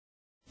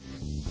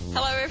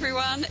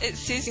everyone. It's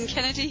Susan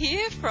Kennedy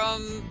here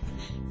from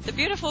the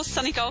beautiful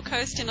sunny Gold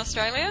Coast in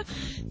Australia.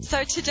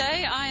 So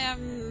today I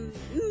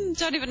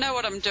don't even know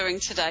what I'm doing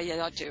today.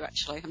 Yeah, I do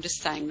actually. I'm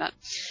just saying that.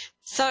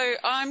 So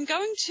I'm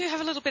going to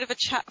have a little bit of a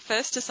chat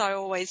first, as I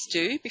always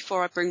do,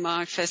 before I bring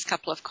my first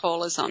couple of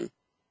callers on.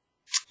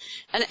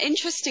 And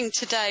interesting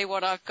today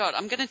what I've got,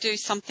 I'm going to do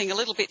something a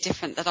little bit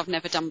different that I've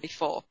never done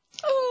before.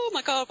 Oh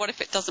my God, what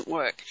if it doesn't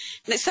work?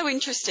 And it's so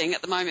interesting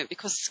at the moment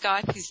because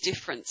Skype is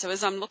different. So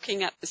as I'm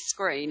looking at the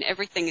screen,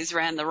 everything is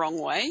ran the wrong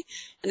way.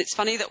 And it's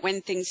funny that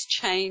when things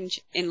change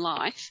in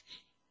life,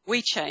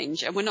 we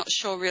change and we're not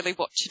sure really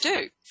what to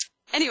do.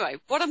 Anyway,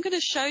 what I'm going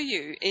to show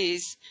you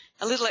is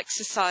a little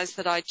exercise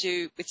that I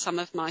do with some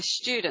of my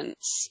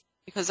students,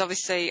 because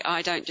obviously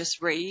I don't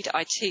just read,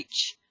 I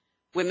teach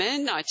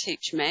women, I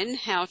teach men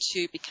how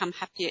to become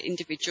happier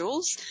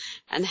individuals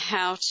and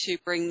how to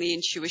bring the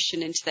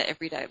intuition into their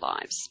everyday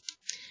lives.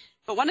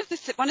 But one of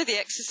the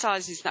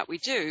exercises that we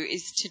do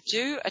is to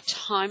do a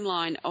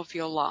timeline of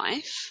your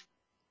life,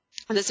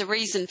 and there's a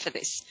reason for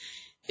this,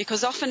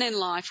 because often in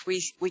life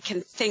we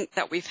can think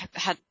that we've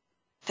had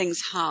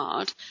things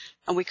hard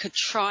and we could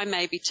try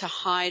maybe to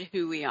hide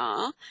who we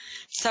are.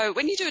 So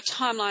when you do a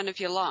timeline of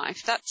your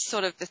life, that's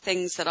sort of the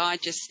things that I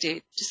just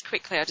did. Just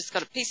quickly, I just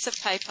got a piece of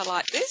paper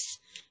like this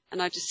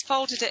and I just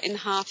folded it in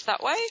half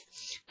that way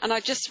and I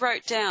just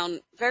wrote down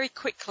very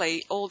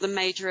quickly all the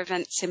major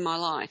events in my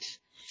life.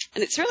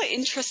 And it's really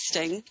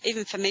interesting,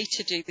 even for me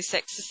to do this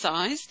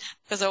exercise,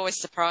 because I always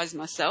surprise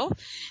myself.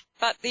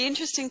 But the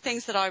interesting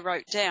things that I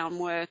wrote down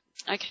were,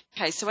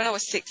 okay, so when I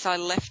was 6, I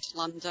left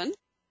London.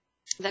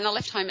 Then I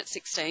left home at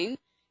 16.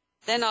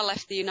 Then I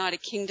left the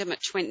United Kingdom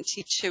at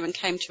 22 and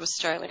came to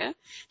Australia.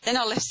 Then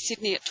I left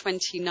Sydney at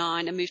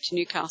 29 and moved to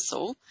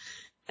Newcastle.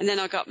 And then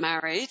I got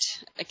married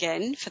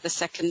again for the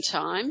second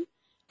time.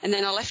 And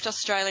then I left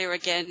Australia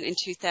again in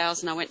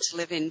 2000. I went to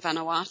live in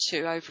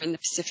Vanuatu over in the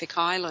Pacific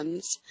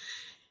Islands.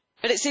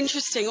 But it's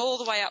interesting, all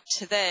the way up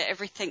to there,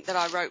 everything that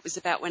I wrote was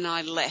about when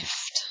I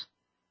left.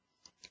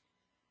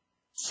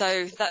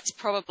 So that's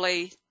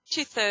probably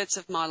 2/3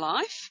 of my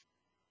life.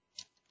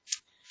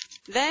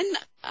 Then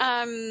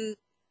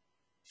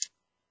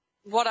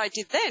what I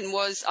did then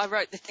was I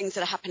wrote the things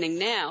that are happening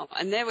now,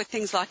 and there were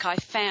things like I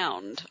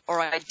found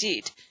or I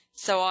did.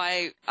 So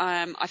I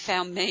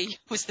found me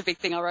was the big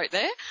thing I wrote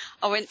there.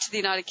 I went to the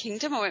United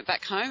Kingdom. I went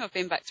back home. I've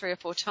been back 3 or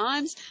 4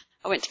 times.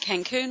 I went to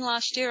Cancun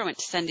last year. I went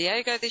to San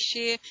Diego this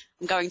year.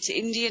 I'm going to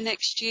India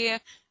next year.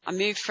 I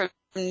moved from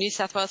New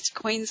South Wales to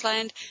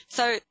Queensland.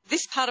 So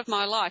this part of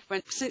my life,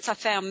 since I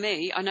found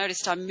me, I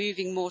noticed I'm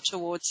moving more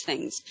towards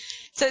things.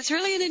 So it's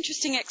really an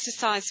interesting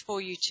exercise for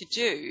you to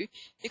do,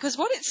 because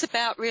what it's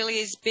about really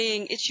is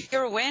it's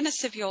your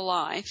awareness of your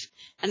life,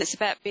 and it's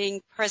about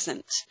being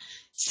present.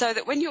 So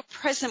that when you're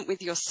present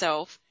with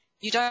yourself,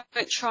 you don't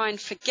try and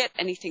forget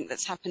anything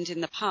that's happened in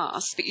the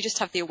past, but you just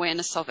have the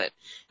awareness of it.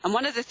 And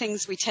one of the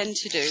things we tend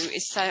to do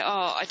is say,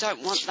 oh, I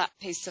don't want that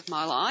piece of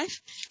my life,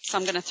 so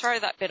I'm going to throw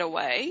that bit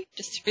away,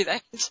 just through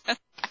that into the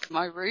back of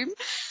my room.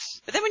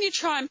 But then when you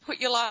try and put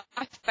your life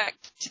back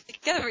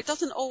together, it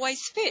doesn't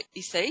always fit,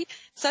 you see.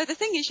 So the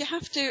thing is, you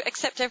have to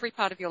accept every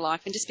part of your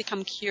life and just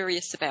become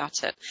curious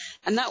about it.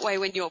 And that way,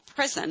 when you're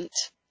present,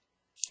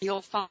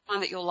 you'll find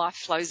that your life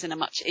flows in a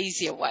much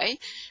easier way.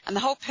 And the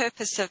whole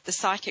purpose of the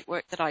psychic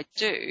work that I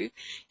do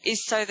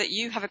is so that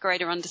you have a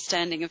greater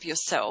understanding of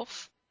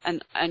yourself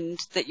and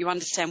that you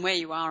understand where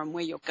you are and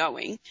where you're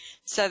going.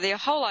 So the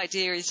whole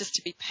idea is just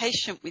to be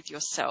patient with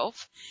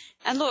yourself.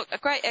 And look, a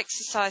great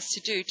exercise to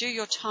do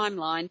your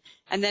timeline.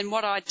 And then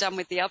what I'd done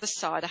with the other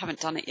side, I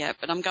haven't done it yet,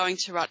 but I'm going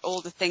to write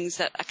all the things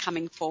that are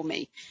coming for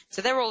me.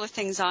 So they're all the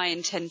things I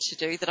intend to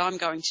do, that I'm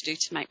going to do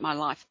to make my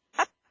life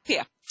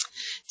happier.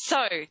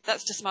 So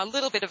that's just my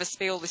little bit of a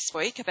spiel this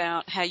week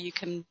about how you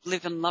can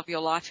live and love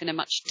your life in a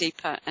much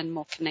deeper and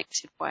more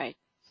connected way.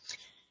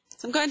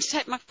 So I'm going to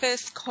take my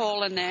first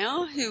caller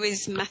now, who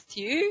is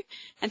Matthew,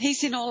 and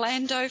he's in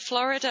Orlando,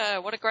 Florida.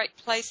 What a great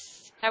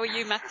place. How are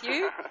you,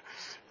 Matthew?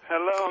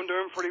 Hello, I'm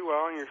doing pretty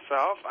well. And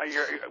yourself?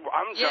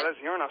 I'm jealous.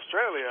 You're in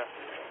Australia.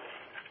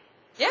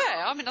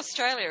 Yeah, I'm in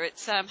Australia.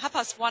 It's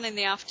 1:30 in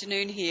the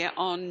afternoon here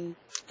on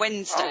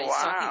Wednesday, Oh,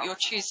 wow. So I think you're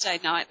Tuesday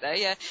night there,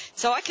 yeah.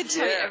 So I can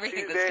tell you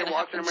everything Tuesday, that's going to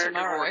happen American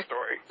tomorrow. Horror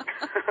Story.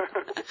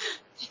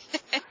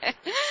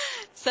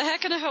 So how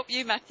can I help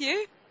you,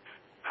 Matthew?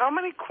 How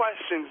many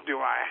questions do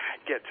I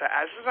get to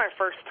ask? This is my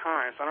first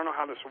time, so I don't know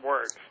how this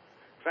works.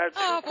 So I have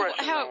two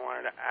questions I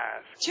wanted to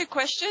ask. 2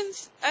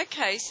 questions?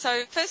 Okay,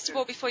 so first of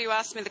all, before you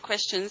ask me the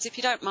questions, if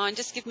you don't mind,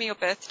 just give me your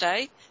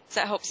birthday, so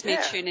that helps me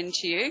tune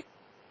into you.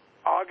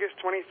 August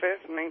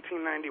 25th,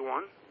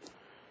 1991.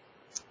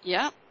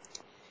 Yeah.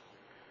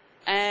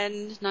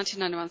 And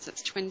 1991, so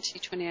it's 20,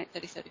 28,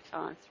 30,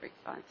 35,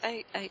 35,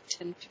 8, 8,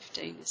 10,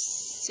 15,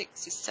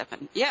 6 is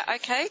 7. Yeah,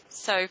 okay.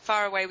 So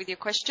far away with your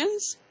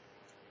questions.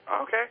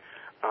 Okay.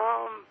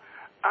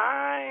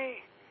 I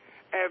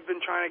have been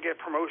trying to get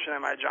promotion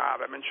at my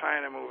job. I've been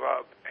trying to move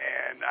up,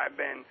 and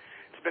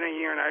it's been a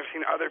year, and I've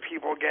seen other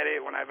people get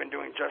it when I've been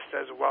doing just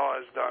as well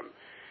as them.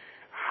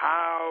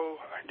 how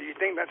do you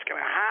think that's going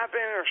to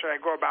happen, or should I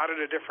go about it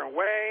a different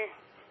way?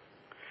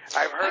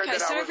 I've heard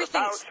that I was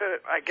about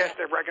to. I guess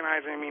they're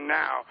recognizing me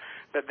now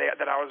that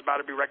I was about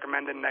to be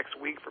recommended next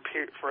week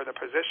for the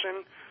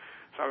position.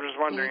 So I'm just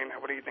wondering,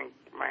 what do you think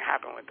might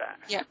happen with that?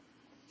 Yeah.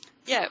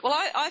 Yeah, well,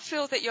 I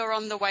feel that you're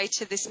on the way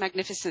to this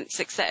magnificent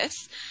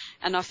success,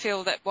 and I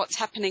feel that what's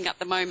happening at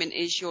the moment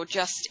is you're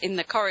just in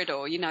the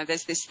corridor. You know,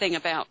 there's this thing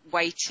about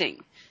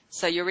waiting.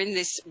 So you're in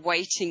this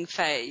waiting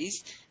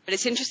phase. But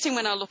it's interesting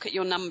when I look at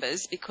your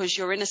numbers because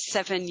you're in a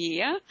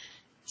 7-year.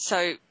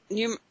 So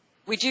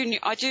I do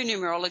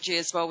numerology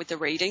as well with the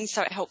reading,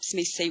 so it helps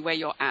me see where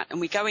you're at.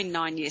 And we go in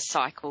 9-year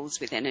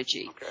cycles with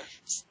energy. Okay.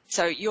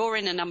 So you're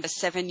in a number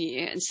 7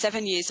 year, and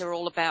 7 years are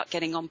all about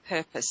getting on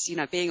purpose, you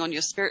know, being on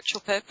your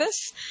spiritual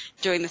purpose,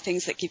 doing the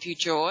things that give you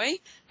joy,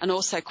 and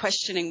also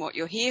questioning what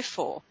you're here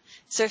for.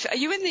 So are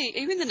you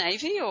in the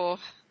Navy or?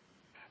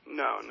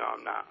 No,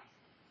 I'm not.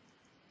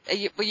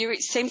 You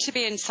seem to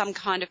be in some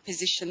kind of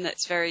position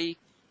that's very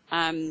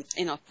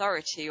in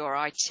authority or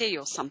IT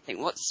or something.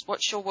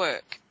 What's your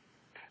work?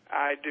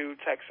 I do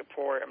tech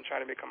support. I'm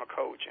trying to become a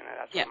coach, and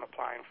that's what I'm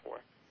applying for.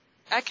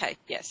 Okay,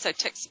 yeah, so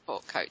tech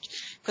support coach.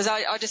 Because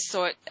I just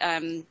saw it,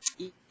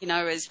 you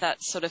know, as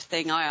that sort of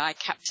thing, I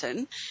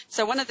captain.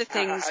 So one of the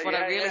things,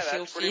 I really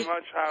feel for you.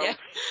 That's pretty much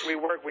how we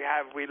work. We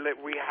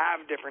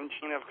have different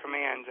chain of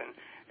commands, and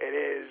it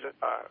is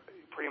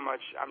pretty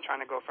much, I'm trying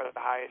to go for the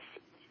highest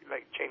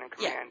chain of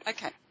command. Yeah,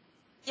 okay.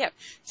 Yeah.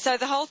 So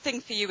the whole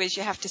thing for you is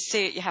you have to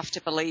see it, you have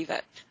to believe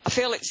it. I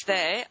feel it's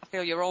there. I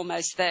feel you're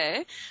almost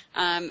there.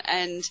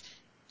 And,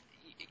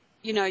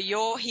 you know,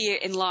 you're here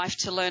in life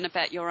to learn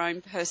about your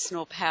own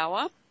personal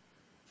power.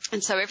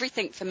 And so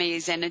everything for me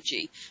is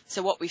energy.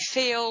 So what we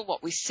feel,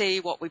 what we see,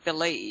 what we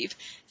believe.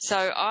 So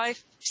I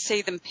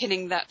see them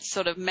pinning that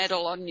sort of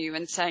medal on you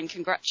and saying,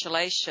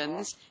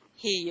 congratulations,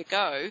 here you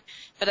go.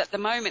 But at the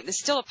moment,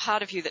 there's still a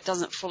part of you that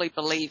doesn't fully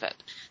believe it.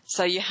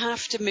 So you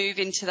have to move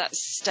into that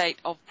state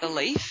of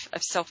belief,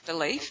 of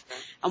self-belief.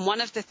 And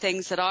one of the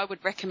things that I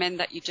would recommend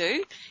that you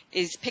do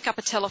is pick up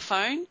a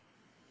telephone,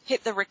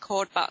 hit the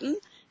record button,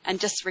 and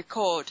just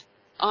record.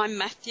 I'm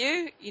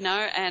Matthew, you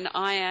know, and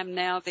I am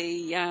now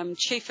the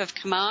chief of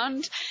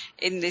command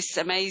in this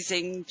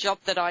amazing job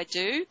that I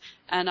do,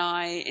 and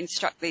I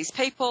instruct these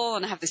people,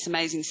 and I have this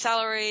amazing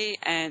salary,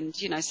 and,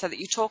 you know, so that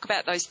you talk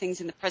about those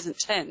things in the present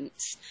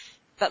tense,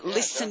 but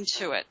listen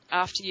to it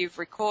after you've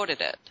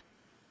recorded it.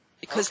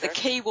 Because the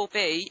key will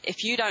be,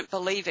 if you don't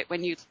believe it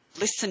when you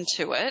listen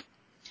to it,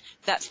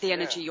 that's the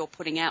energy you're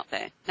putting out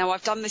there. Now,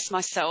 I've done this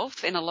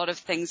myself in a lot of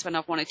things when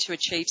I've wanted to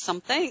achieve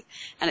something,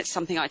 and it's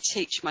something I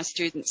teach my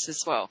students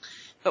as well.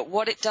 But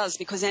what it does,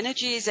 because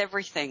energy is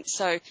everything,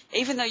 so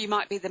even though you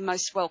might be the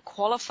most well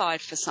qualified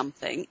for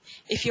something,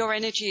 if your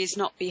energy is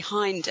not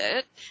behind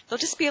it, there'll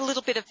just be a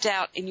little bit of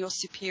doubt in your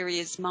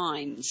superiors'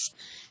 minds.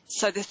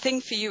 So the thing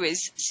for you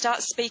is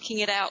start speaking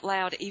it out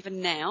loud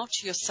even now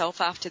to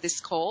yourself after this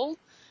call.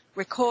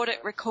 Record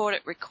it,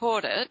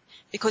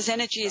 because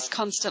energy is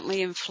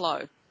constantly in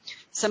flow.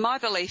 So my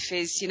belief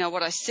is, you know,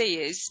 what I see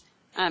is,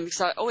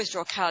 because I always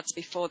draw cards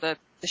before the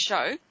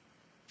show,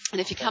 and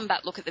if you come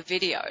back, look at the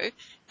video,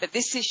 but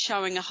this is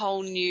showing a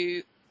whole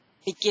new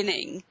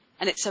beginning,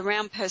 and it's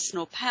around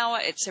personal power,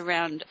 it's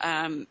around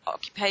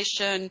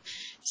occupation.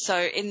 So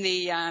in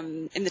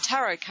the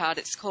tarot card,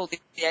 it's called the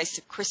Ace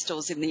of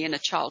Crystals in the Inner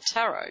Child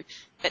Tarot,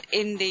 but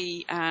in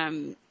the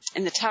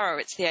tarot,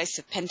 it's the Ace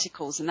of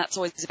Pentacles, and that's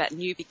always about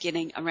new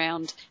beginning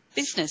around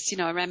business, you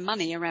know, around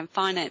money, around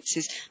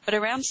finances, but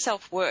around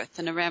self-worth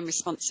and around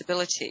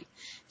responsibility.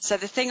 So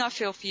the thing I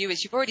feel for you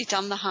is you've already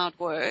done the hard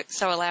work,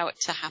 so allow it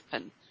to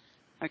happen,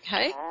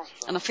 okay?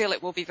 Awesome. And I feel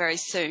it will be very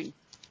soon.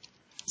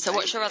 So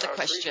what's your other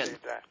question?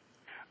 That.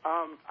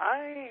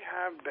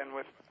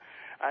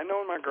 I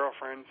know my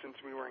girlfriend since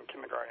we were in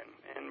kindergarten,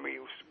 and we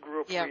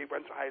grew up, we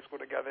went to high school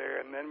together,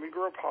 and then we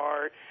grew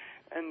apart,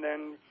 and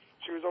then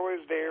she was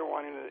always there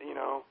wanting to, you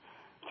know,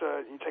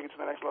 to take it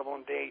to the next level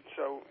and date.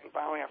 So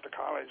finally after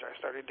college, I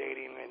started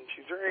dating, and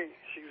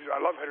I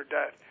love her to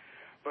death.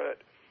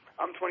 But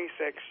I'm 26,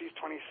 she's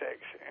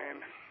 26, and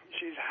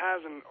she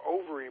has an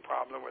ovary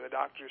problem where the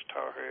doctors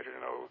tell her,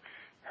 you know,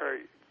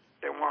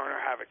 they want her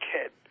to have a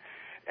kid.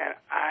 And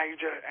I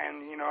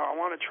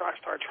want to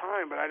start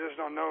trying, but I just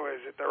don't know,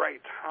 is it the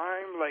right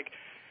time? Like,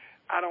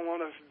 I don't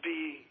want to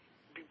be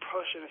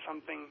pushing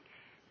something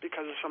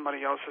because of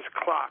somebody else's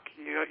clock.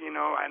 You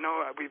know, I've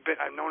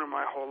known her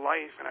my whole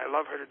life, and I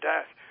love her to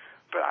death,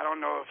 but I don't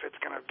know if it's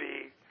going to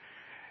be,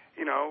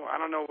 you know, I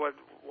don't know what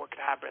could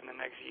happen in the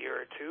next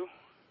year or two.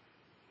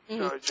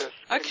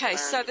 Okay,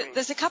 so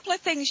there's a couple of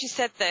things you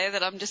said there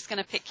that I'm just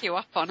going to pick you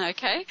up on,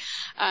 okay?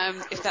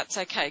 If that's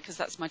okay, because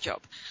that's my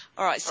job.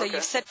 All right, so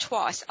you've said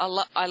twice,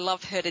 I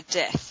love her to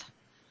death.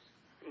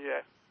 Yeah.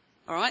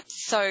 All right,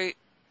 so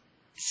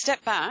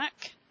step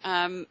back.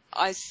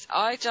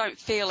 I don't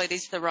feel it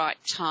is the right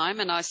time,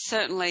 and I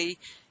certainly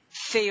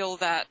feel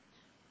that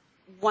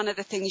one of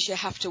the things you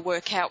have to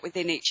work out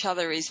within each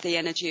other is the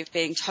energy of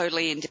being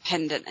totally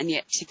independent and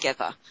yet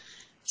together,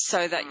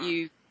 so that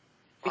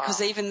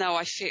because even though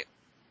I feel,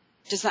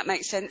 Does that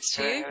make sense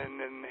to you? And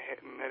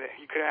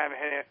you could have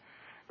hit.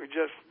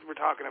 We're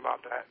talking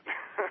about that.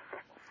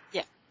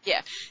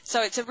 Yeah.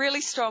 So it's a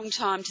really strong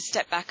time to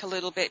step back a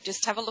little bit.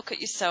 Just have a look at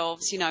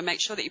yourselves,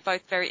 make sure that you're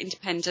both very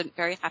independent,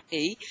 very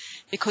happy,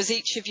 because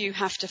each of you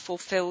have to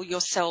fulfill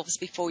yourselves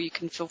before you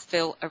can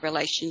fulfill a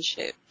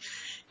relationship.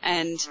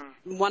 And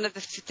one of the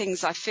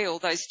things I feel,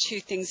 those two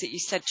things that you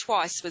said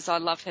twice, was I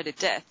love her to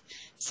death.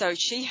 So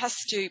she has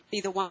to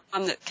be the one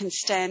that can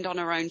stand on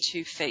her own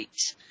 2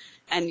 feet.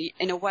 And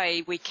in a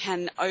way, we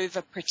can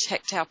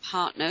overprotect our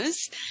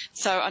partners.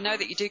 So I know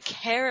that you do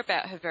care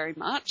about her very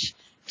much.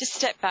 Just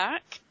step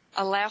back,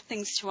 allow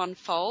things to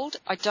unfold.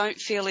 I don't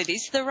feel it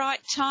is the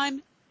right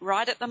time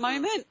right at the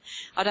moment.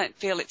 I don't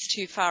feel it's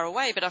too far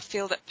away, but I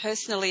feel that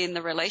personally in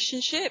the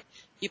relationship,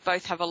 you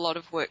both have a lot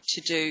of work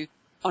to do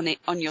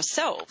on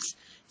yourselves.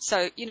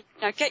 So,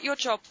 get your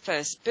job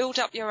first, build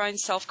up your own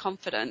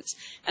self-confidence.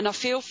 And I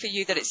feel for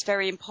you that it's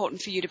very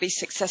important for you to be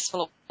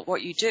successful at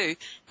what you do.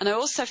 And I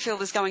also feel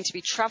there's going to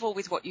be travel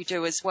with what you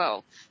do as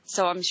well.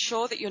 So I'm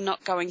sure that you're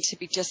not going to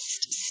be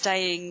just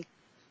staying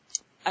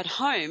at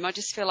home. I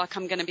just feel like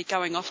I'm going to be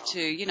going off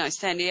to,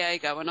 San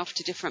Diego and off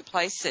to different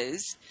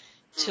places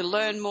to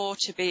learn more,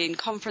 to be in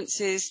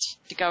conferences,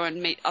 to go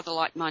and meet other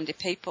like-minded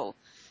people.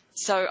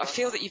 So I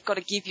feel that you've got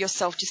to give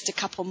yourself just a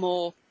couple of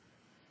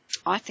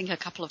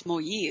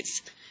more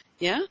years.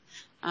 Yeah.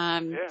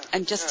 And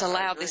just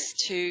allow this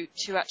to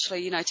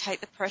actually,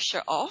 take the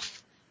pressure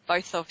off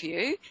both of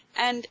you.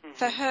 And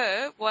for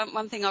her,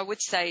 one thing I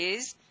would say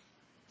is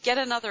get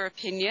another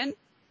opinion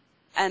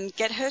and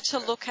get her to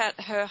look at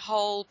her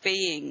whole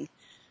being.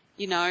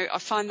 I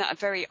find that a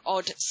very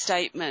odd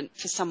statement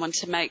for someone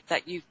to make,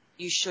 that you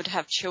should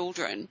have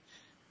children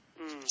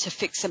to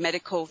fix a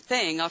medical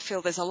thing. I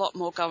feel there's a lot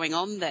more going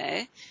on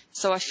there.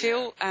 So I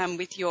feel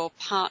with your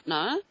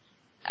partner,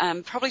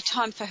 probably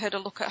time for her to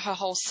look at her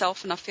whole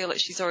self, and I feel that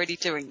she's already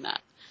doing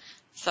that.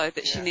 So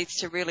that she needs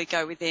to really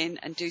go within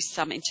and do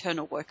some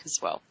internal work as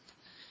well.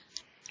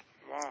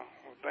 Wow.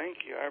 Well, thank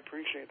you. I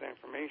appreciate the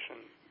information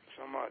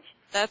so much.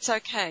 That's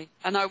okay.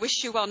 And I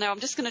wish you well. Now,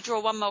 I'm just going to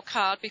draw one more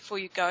card before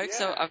you go. Yeah.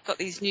 So I've got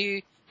these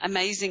new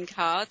amazing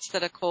cards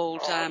that are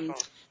called,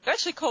 they're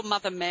actually called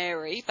Mother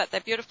Mary, but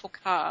they're beautiful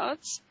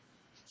cards.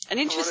 And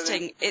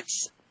interesting,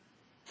 it's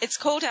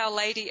called Our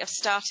Lady of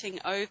Starting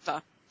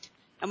Over.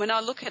 And when I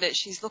look at it,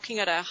 she's looking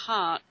at her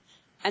heart,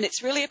 and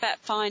it's really about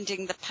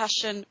finding the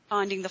passion,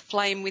 finding the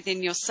flame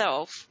within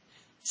yourself.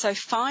 So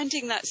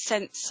finding that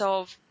sense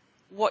of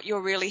what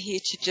you're really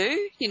here to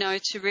do,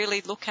 to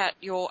really look at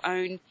your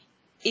own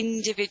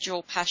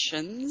individual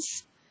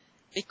passions,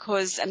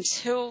 because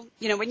until,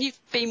 when you've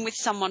been with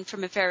someone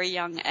from a very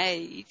young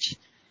age,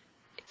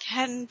 it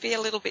can be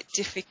a little bit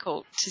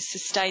difficult to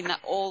sustain that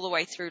all the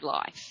way through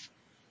life.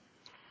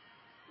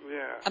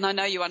 Yeah. And I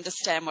know you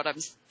understand what I'm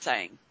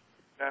saying.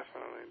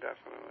 Definitely.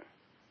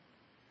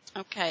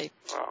 Okay.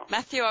 Wow.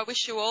 Matthew, I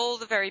wish you all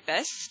the very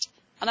best.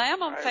 And I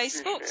am on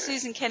Facebook,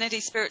 Susan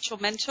Kennedy Spiritual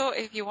Mentor,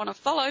 if you want to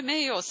follow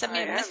me or send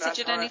me a message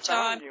at any time. That's how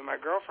I found you. My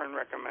girlfriend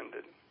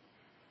recommended.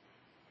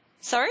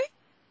 Sorry?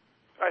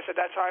 I said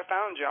that's how I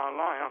found you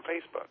online on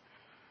Facebook.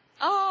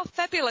 Oh,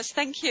 fabulous.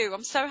 Thank you.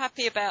 I'm so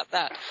happy about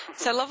that.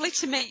 So lovely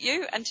to meet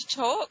you and to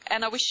talk,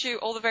 and I wish you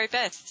all the very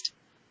best.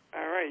 All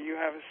right. You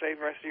have a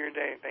safe rest of your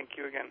day. Thank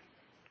you again.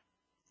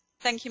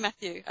 Thank you,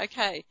 Matthew.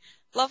 Okay.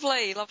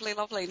 Lovely.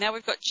 Now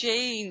we've got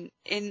Jean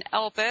in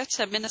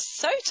Alberta,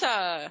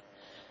 Minnesota.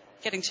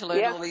 Getting to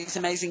learn all these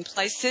amazing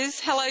places.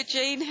 Hello,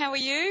 Jean. How are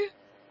you?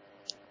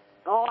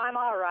 Oh, I'm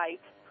all right.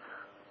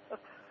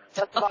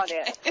 That's about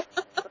it.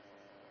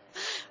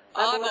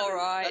 I'm all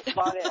right. That's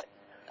about it.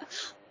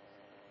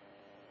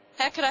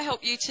 How can I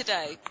help you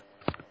today?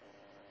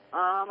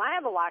 I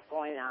have a lot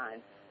going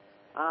on.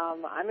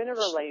 I'm in a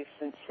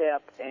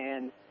relationship,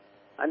 and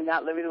I'm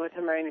not living with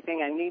him or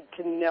anything. I need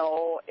to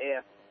know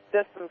if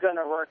this is going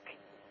to work.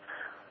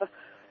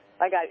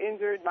 I got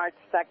injured March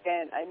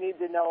 2nd. I need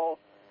to know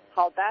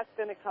how that's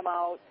going to come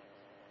out.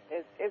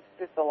 It's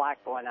just a lot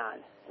going on.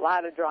 A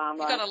lot of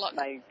drama.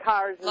 My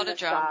car's in the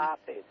shop.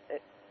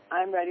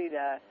 I'm ready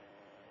to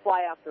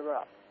fly off the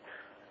roof.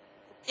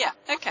 Yeah,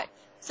 okay.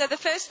 So the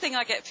first thing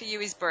I get for you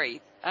is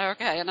breathe.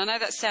 Okay, and I know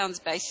that sounds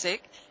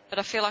basic, but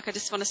I feel like I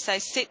just want to say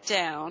sit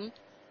down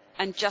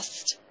and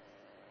just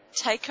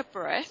take a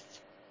breath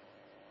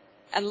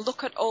and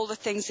look at all the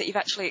things that you've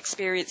actually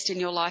experienced in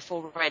your life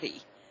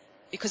already.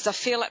 Because I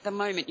feel at the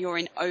moment you're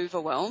in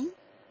overwhelm,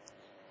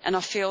 and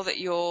I feel that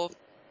you're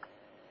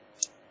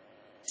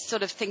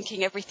sort of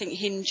thinking everything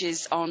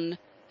hinges on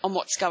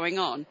what's going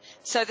on.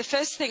 So the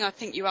first thing I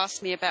think you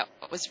asked me about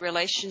was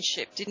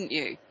relationship, didn't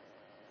you?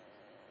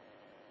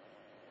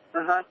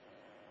 Uh-huh.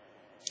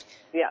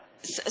 Yeah.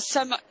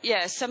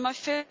 So my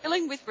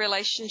feeling with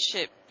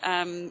relationship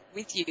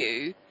with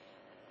you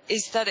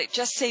is that it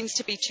just seems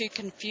to be too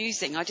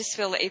confusing. I just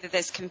feel that either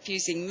there's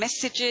confusing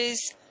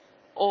messages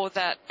or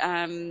that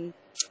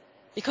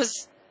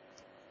because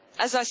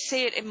as I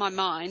see it in my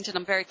mind, and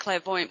I'm very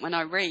clairvoyant when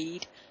I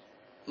read,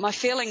 my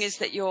feeling is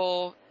that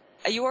are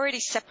you already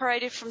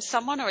separated from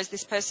someone, or has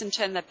this person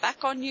turned their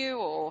back on you,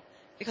 or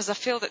Because I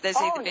feel that there's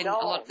either been a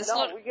lot.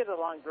 We get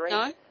along great.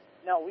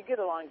 No, we get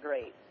along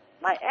great.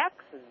 My ex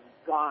is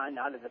gone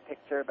out of the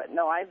picture, but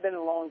no, I've been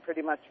alone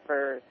pretty much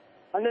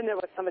and then there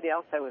was somebody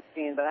else I was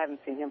seeing, but I haven't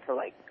seen him for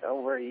like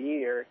over a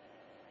year.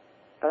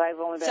 But I've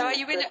only been.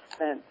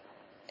 So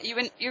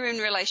you're in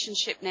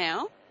relationship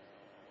now?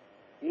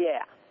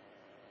 Yeah.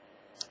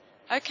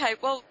 Okay.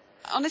 Well,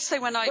 honestly,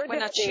 when I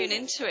tune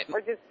into it,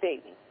 we're just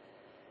dating.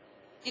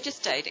 You're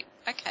just dating.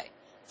 Okay.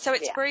 So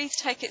it's breathe,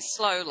 take it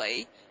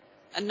slowly,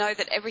 and know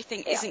that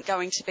everything isn't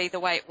going to be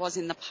the way it was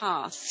in the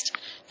past.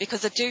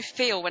 Because I do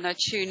feel when I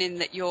tune in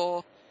that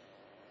you're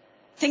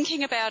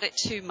thinking about it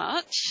too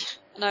much.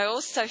 And I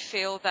also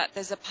feel that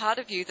there's a part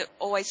of you that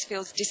always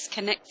feels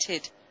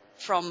disconnected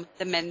from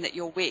the men that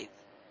you're with.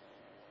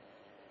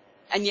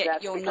 And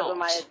yet you're not. That's because of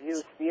my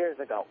abuse years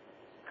ago.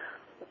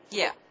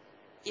 Yeah.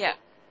 Yeah.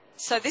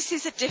 So this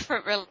is a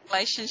different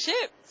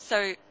relationship.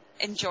 So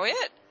enjoy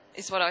it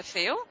is what I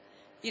feel.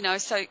 You know,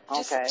 so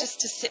just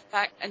to sit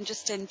back and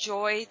just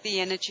enjoy the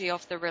energy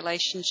of the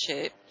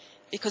relationship,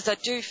 because I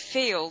do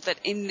feel that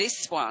in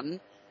this one,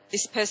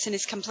 this person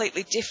is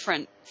completely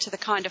different to the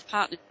kind of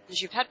partners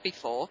you've had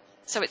before.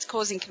 So it's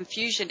causing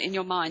confusion in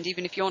your mind,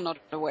 even if you're not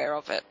aware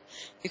of it.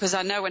 Because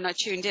I know when I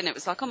tuned in, it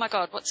was like, oh my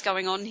God, what's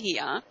going on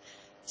here?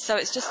 So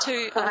it's just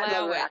to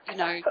allow it, you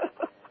know.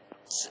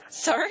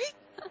 Sorry?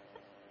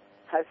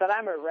 I said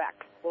I'm a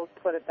wreck. We'll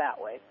put it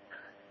that way.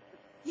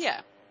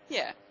 Yeah,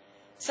 yeah.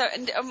 So,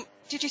 and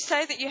did you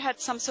say that you had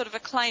some sort of a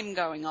claim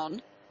going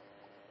on?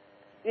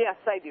 Yes,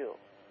 I do.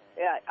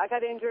 Yeah, I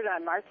got injured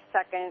on March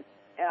 2nd,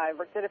 and I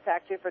worked at a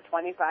factory for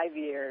 25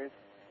 years.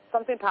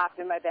 Something popped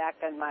in my back,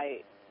 and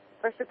my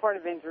first report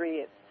of injury,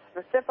 it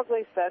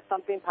specifically says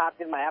something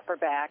popped in my upper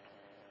back.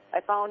 I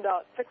found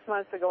out 6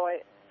 months ago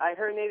I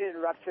herniated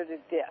and ruptured a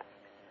disc.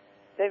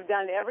 They've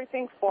done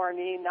everything for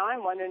me. Now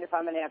I'm wondering if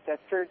I'm going to have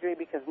surgery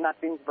because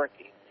nothing's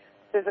working.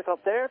 Physical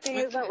therapy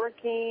isn't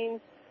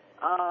working.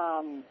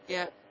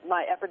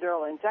 My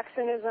epidural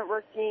injection isn't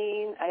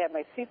working. I have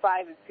my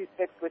C5 and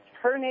C6, which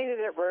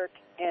herniated at work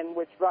and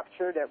which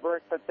ruptured at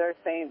work, but they're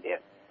saying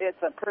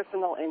it's a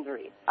personal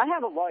injury. I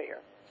have a lawyer.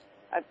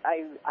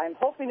 I'm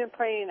hoping and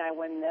praying I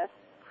win this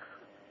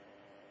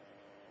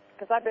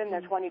because I've been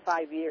there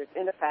 25 years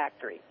in a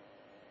factory.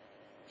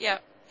 Yeah,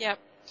 yeah.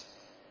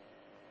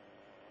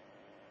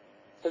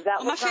 Does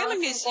that my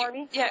feeling is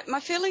my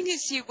feeling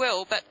is you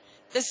will, but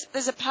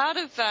there's a part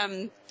of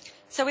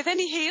so with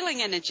any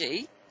healing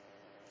energy,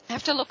 you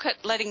have to look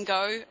at letting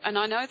go. And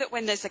I know that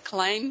when there's a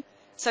claim,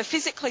 so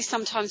physically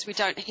sometimes we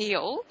don't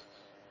heal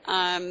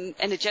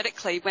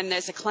energetically when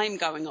there's a claim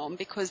going on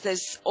because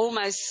there's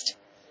almost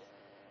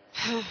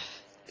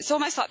it's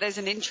almost like there's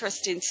an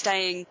interest in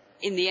staying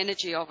in the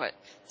energy of it.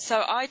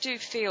 So I do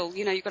feel,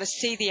 you know, you've got to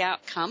see the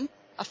outcome.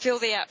 I feel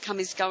the outcome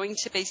is going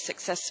to be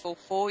successful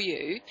for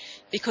you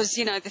because,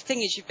 you know, the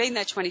thing is you've been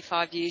there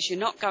 25 years, you're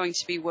not going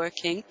to be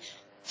working.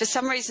 For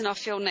some reason I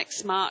feel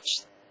next March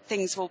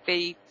things will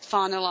be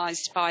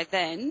finalised by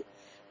then.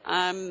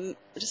 I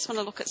just want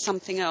to look at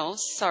something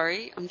else.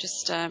 Sorry, I'm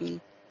just,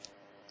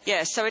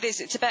 so it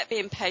is. It's about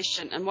being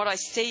patient. And what I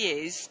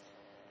see is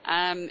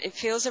it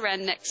feels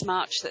around next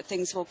March that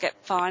things will get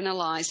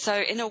finalised. So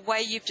in a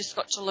way you've just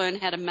got to learn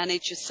how to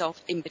manage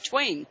yourself in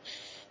between.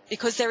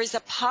 Because there is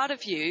a part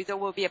of you, there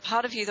will be a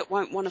part of you that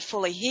won't want to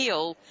fully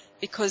heal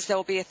because there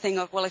will be a thing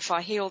of, well, if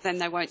I heal, then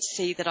they won't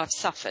see that I've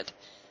suffered.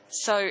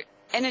 So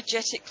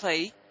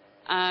energetically,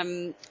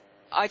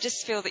 I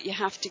just feel that you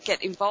have to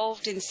get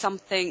involved in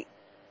something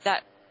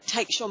that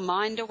takes your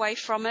mind away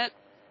from it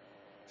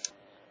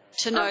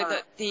to know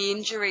that the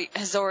injury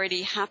has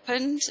already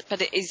happened,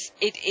 but it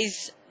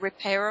is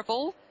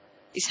repairable,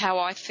 is how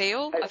I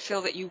feel. I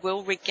feel that you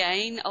will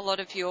regain a lot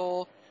of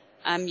your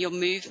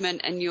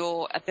movement and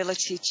your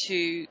ability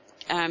to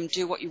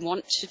do what you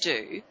want to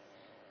do.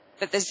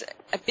 But there's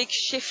a big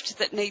shift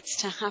that needs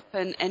to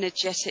happen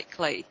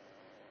energetically.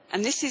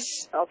 And this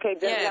is... Okay,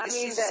 does that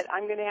mean that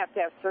I'm going to have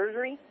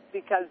surgery?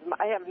 Because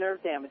I have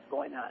nerve damage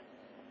going on.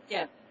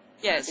 Yeah.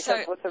 Yeah, so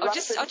I'll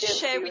just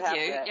share with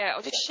you.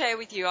 I'll just share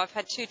with you. I've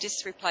had 2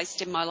 discs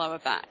replaced in my lower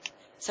back.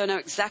 So I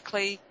know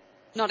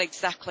not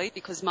exactly,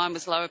 because mine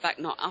was lower back,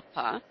 not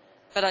upper.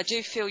 But I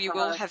do feel you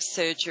will have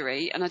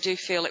surgery, and I do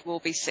feel it will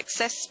be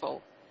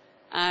successful.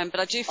 But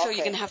I do feel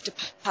you're going to have to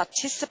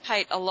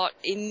participate a lot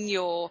in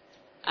your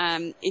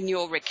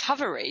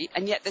recovery,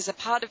 and yet there's a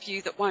part of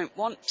you that won't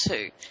want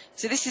to.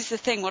 So this is the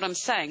thing, what I'm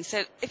saying.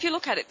 So if you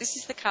look at it, this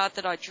is the card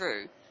that I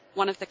drew,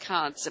 one of the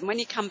cards, and when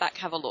you come back,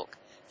 have a look.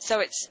 So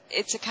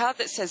it's a card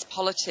that says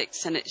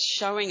politics, and it's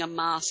showing a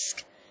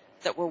mask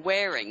that we're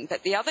wearing,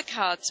 but the other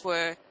cards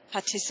were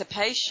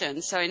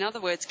participation. So in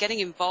other words, getting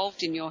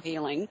involved in your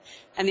healing.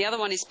 And the other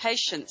one is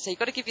patience. So you've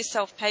got to give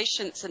yourself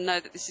patience and know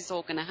that this is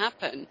all going to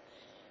happen.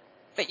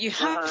 But you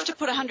have to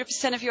put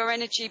 100% of your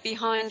energy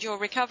behind your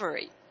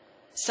recovery.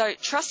 So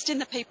trust in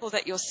the people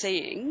that you're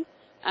seeing.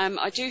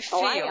 I do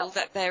feel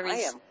that there is... I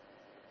am.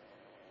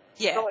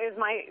 Yeah.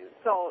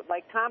 So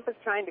like Comp is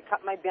trying to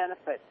cut my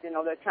benefits. You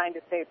know, they're trying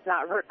to say it's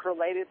not work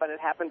related, but it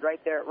happened right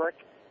there at work.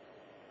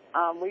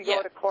 We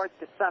go to court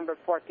December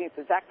 14th.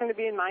 Is that going to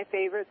be in my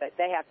favor, that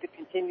they have to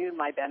continue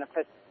my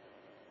benefits?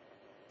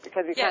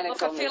 Because you kind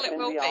of I feel it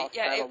will be.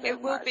 Yeah,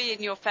 it will be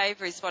in your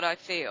favour is what I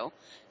feel.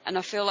 And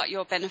I feel like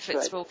your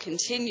benefits will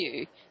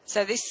continue.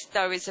 So this,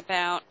 though, is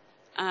about,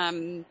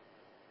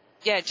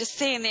 just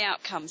seeing the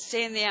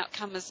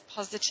outcome as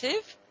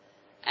positive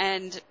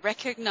and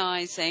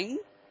recognising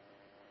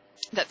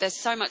that there's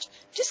so much.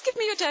 Just give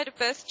me your date of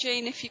birth,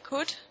 Jean, if you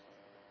could.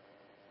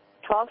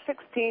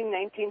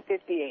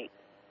 12/16/1958.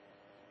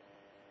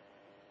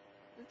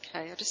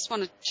 Okay, I just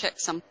want to check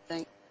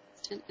something.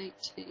 10,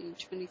 18,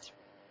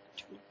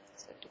 23,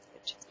 30,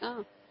 30.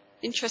 Oh,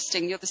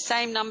 interesting. You're the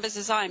same numbers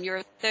as I am. You're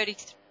a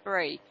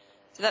 33.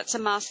 So that's a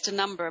master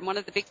number. And one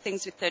of the big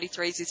things with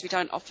 33s is we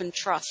don't often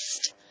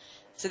trust.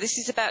 So this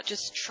is about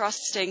just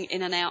trusting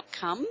in an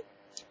outcome,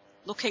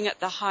 looking at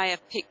the higher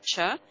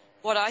picture.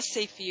 What I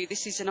see for you,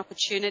 this is an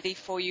opportunity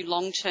for you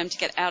long-term to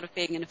get out of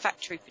being in a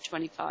factory for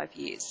 25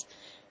 years,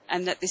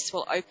 and that this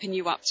will open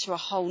you up to a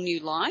whole new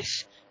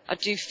life. I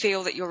do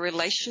feel that your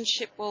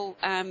relationship will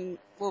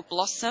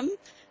blossom.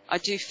 I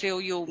do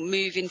feel you'll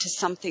move into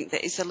something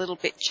that is a little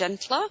bit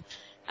gentler.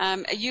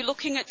 Are you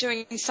looking at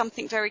doing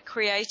something very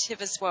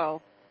creative as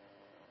well?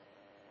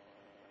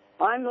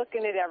 I'm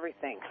looking at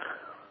everything.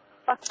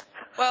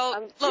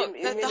 Well, look,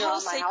 the whole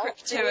secret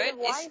to it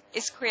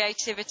is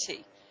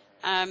creativity.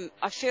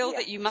 I feel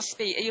that you must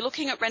be. Are you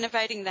looking at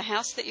renovating the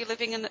house that you're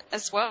living in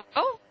as well?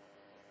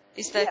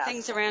 Is there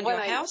things around your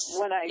house?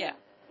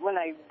 When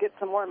I get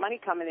some more money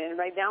coming in,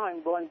 right now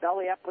I'm going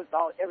belly up with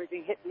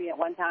everything hitting me at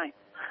one time.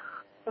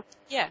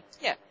 Yeah.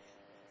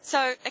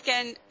 So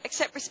again,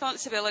 accept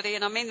responsibility,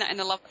 and I mean that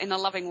in a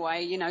loving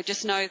way. You know,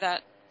 just know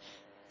that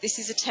this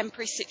is a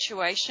temporary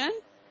situation.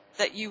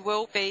 That you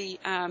will be.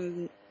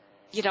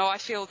 I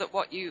feel that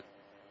where you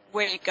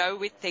go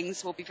with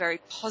things will be very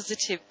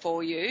positive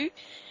for you.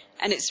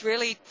 And it's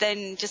really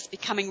then just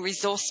becoming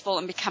resourceful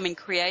and becoming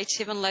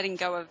creative and letting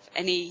go of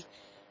any,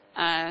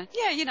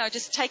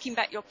 just taking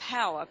back your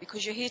power,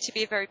 because you're here to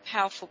be a very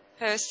powerful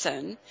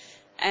person.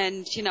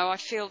 And, I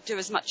feel do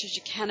as much as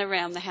you can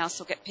around the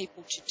house or get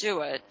people to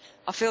do it.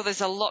 I feel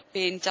there's a lot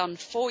being done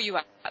for you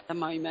at the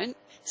moment.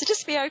 So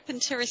just be open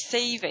to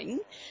receiving.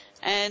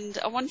 And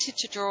I wanted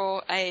to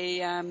draw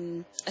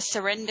a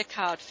surrender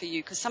card for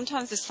you, because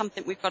sometimes there's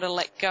something we've got to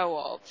let go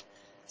of.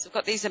 So I've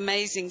got these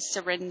amazing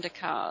surrender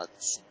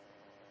cards.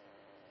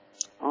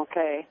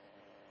 Okay.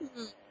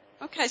 Mm-hmm.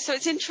 Okay, so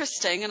it's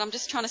interesting, and I'm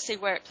just trying to see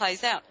where it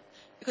plays out,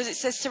 because it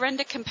says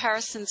surrender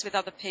comparisons with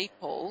other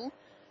people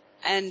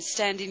and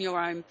stand in your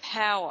own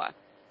power.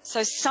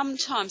 So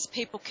sometimes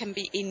people can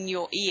be in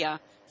your ear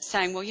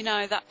saying, well,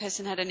 that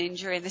person had an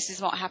injury and this is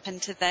what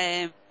happened to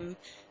them.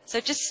 So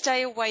just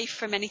stay away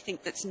from anything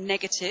that's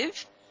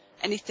negative,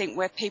 anything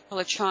where people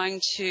are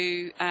trying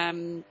to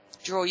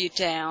draw you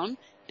down,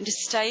 and just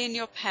stay in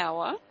your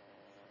power,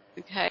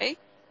 okay?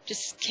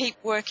 Just keep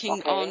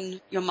working on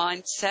your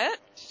mindset,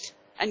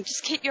 and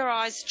just keep your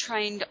eyes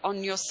trained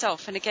on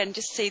yourself. And again,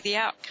 just see the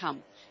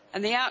outcome.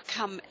 And the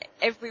outcome,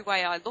 every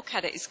way I look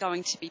at it, is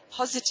going to be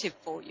positive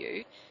for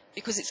you,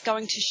 because it's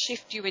going to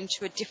shift you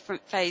into a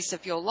different phase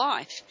of your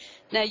life.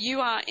 Now, you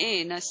are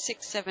in a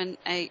 6, 7,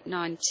 8,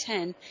 9,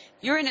 10.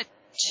 You're in a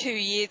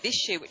 2-year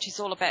this year, which is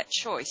all about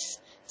choice.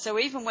 So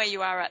even where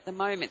you are at the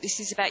moment, this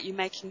is about you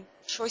making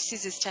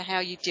choices as to how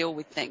you deal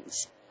with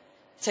things.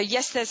 So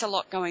yes, there's a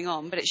lot going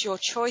on, but it's your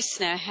choice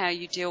now how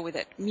you deal with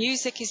it.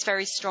 Music is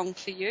very strong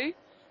for you,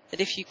 that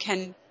if you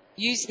can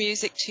use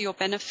music to your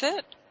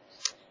benefit.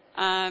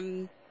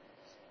 And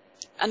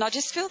I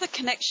just feel the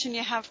connection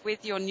you have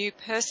with your new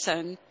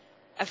person,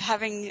 of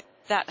having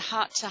that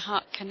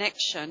heart-to-heart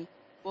connection,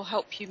 will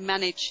help you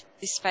manage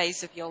this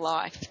phase of your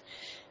life.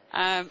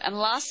 And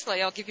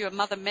lastly, I'll give you a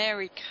Mother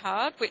Mary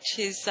card, which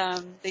is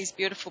these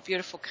beautiful,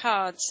 beautiful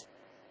cards.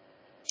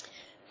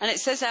 And it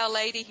says Our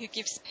Lady Who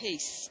Gives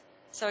Peace.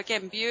 So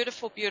again,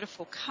 beautiful,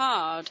 beautiful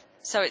card.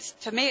 So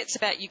for me, it's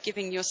about you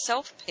giving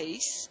yourself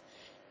peace.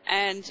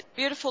 And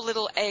beautiful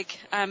little egg,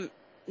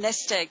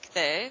 nest egg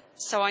there.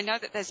 So I know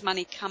that there's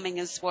money coming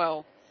as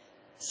well.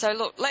 So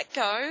look, let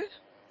go,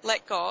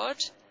 let God,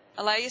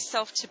 allow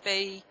yourself to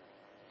be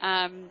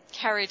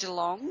carried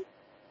along,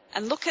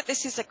 and look at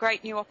this as a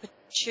great new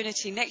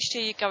opportunity. Next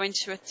year you go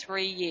into a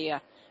 3-year,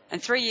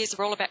 and 3 years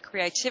are all about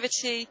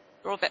creativity,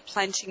 they're all about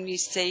planting new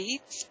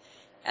seeds.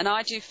 And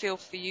I do feel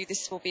for you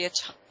this will be a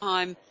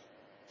time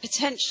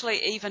potentially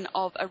even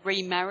of a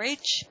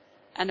remarriage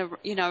and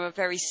a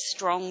very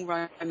strong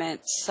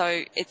romance.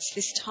 So it's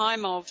this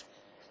time of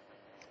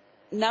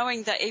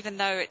knowing that even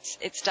though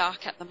it's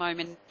dark at the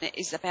moment, it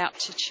is about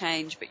to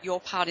change, but your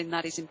part in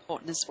that is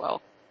important as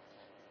well.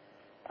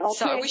 Okay,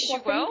 so I wish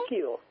you well. Thank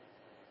you.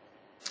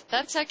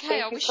 That's okay.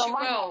 Thank I wish you so you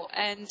much. well.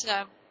 And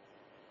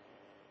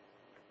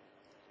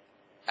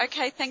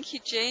okay, thank you,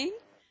 Jean.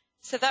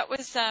 So that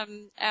was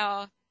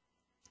our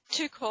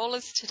 2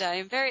 callers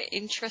today, and very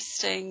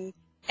interesting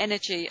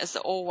energy as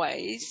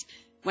always.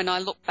 when I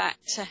look back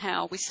to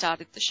how we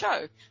started the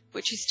show,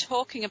 which is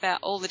talking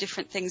about all the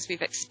different things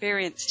we've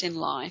experienced in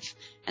life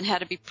and how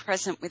to be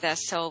present with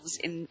ourselves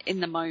in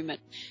the moment.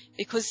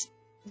 Because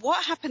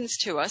what happens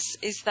to us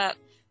is that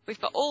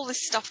we've got all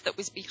this stuff that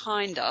was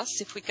behind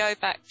us. If we go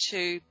back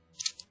to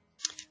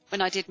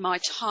when I did my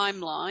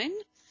timeline,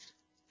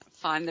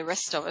 find the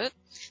rest of it.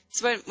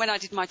 So when I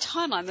did my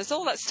timeline, there's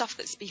all that stuff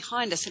that's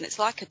behind us, and it's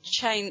like a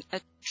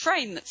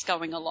train that's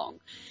going along.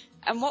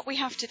 And what we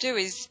have to do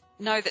is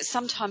know that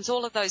sometimes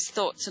all of those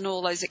thoughts and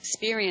all those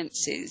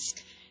experiences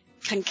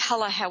can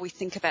colour how we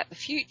think about the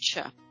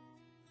future.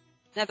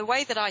 Now, the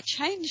way that I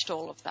changed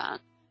all of that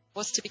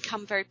was to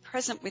become very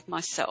present with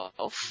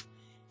myself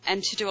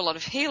and to do a lot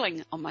of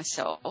healing on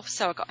myself.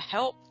 So I got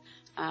help.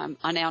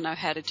 I now know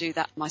how to do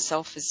that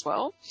myself as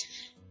well.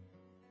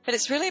 But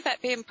it's really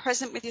about being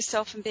present with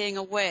yourself and being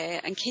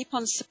aware, and keep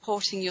on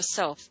supporting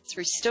yourself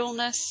through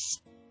stillness,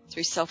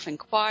 through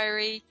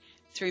self-inquiry,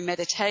 through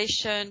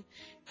meditation.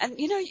 And,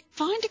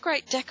 find a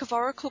great deck of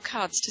oracle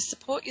cards to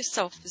support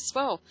yourself as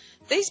well.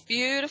 These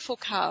beautiful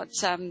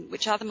cards,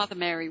 which are the Mother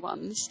Mary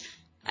ones,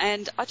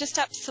 and I just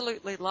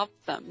absolutely love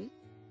them,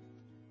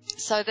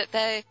 so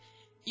that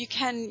you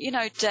can,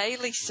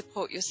 daily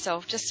support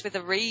yourself just with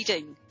a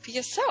reading for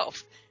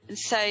yourself. And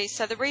say,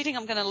 so the reading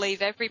I'm going to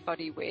leave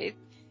everybody with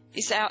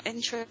is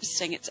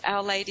it's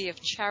Our Lady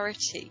of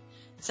Charity.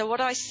 So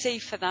what I see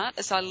for that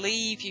as I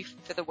leave you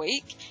for the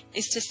week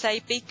is to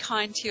say, be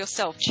kind to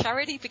yourself.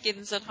 Charity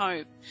begins at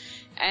home.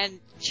 And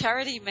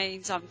charity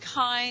means I'm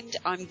kind,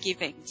 I'm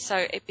giving. So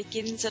it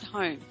begins at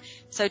home.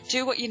 So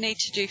do what you need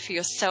to do for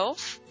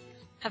yourself.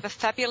 Have a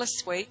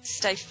fabulous week.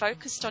 Stay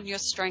focused on your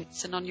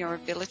strengths and on your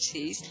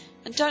abilities.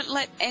 And don't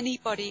let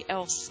anybody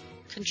else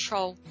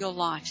control your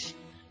life.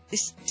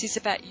 This is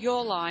about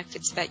your life.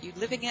 It's about you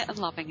living it and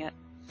loving it.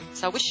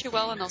 So I wish you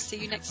well, and I'll see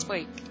you next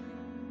week.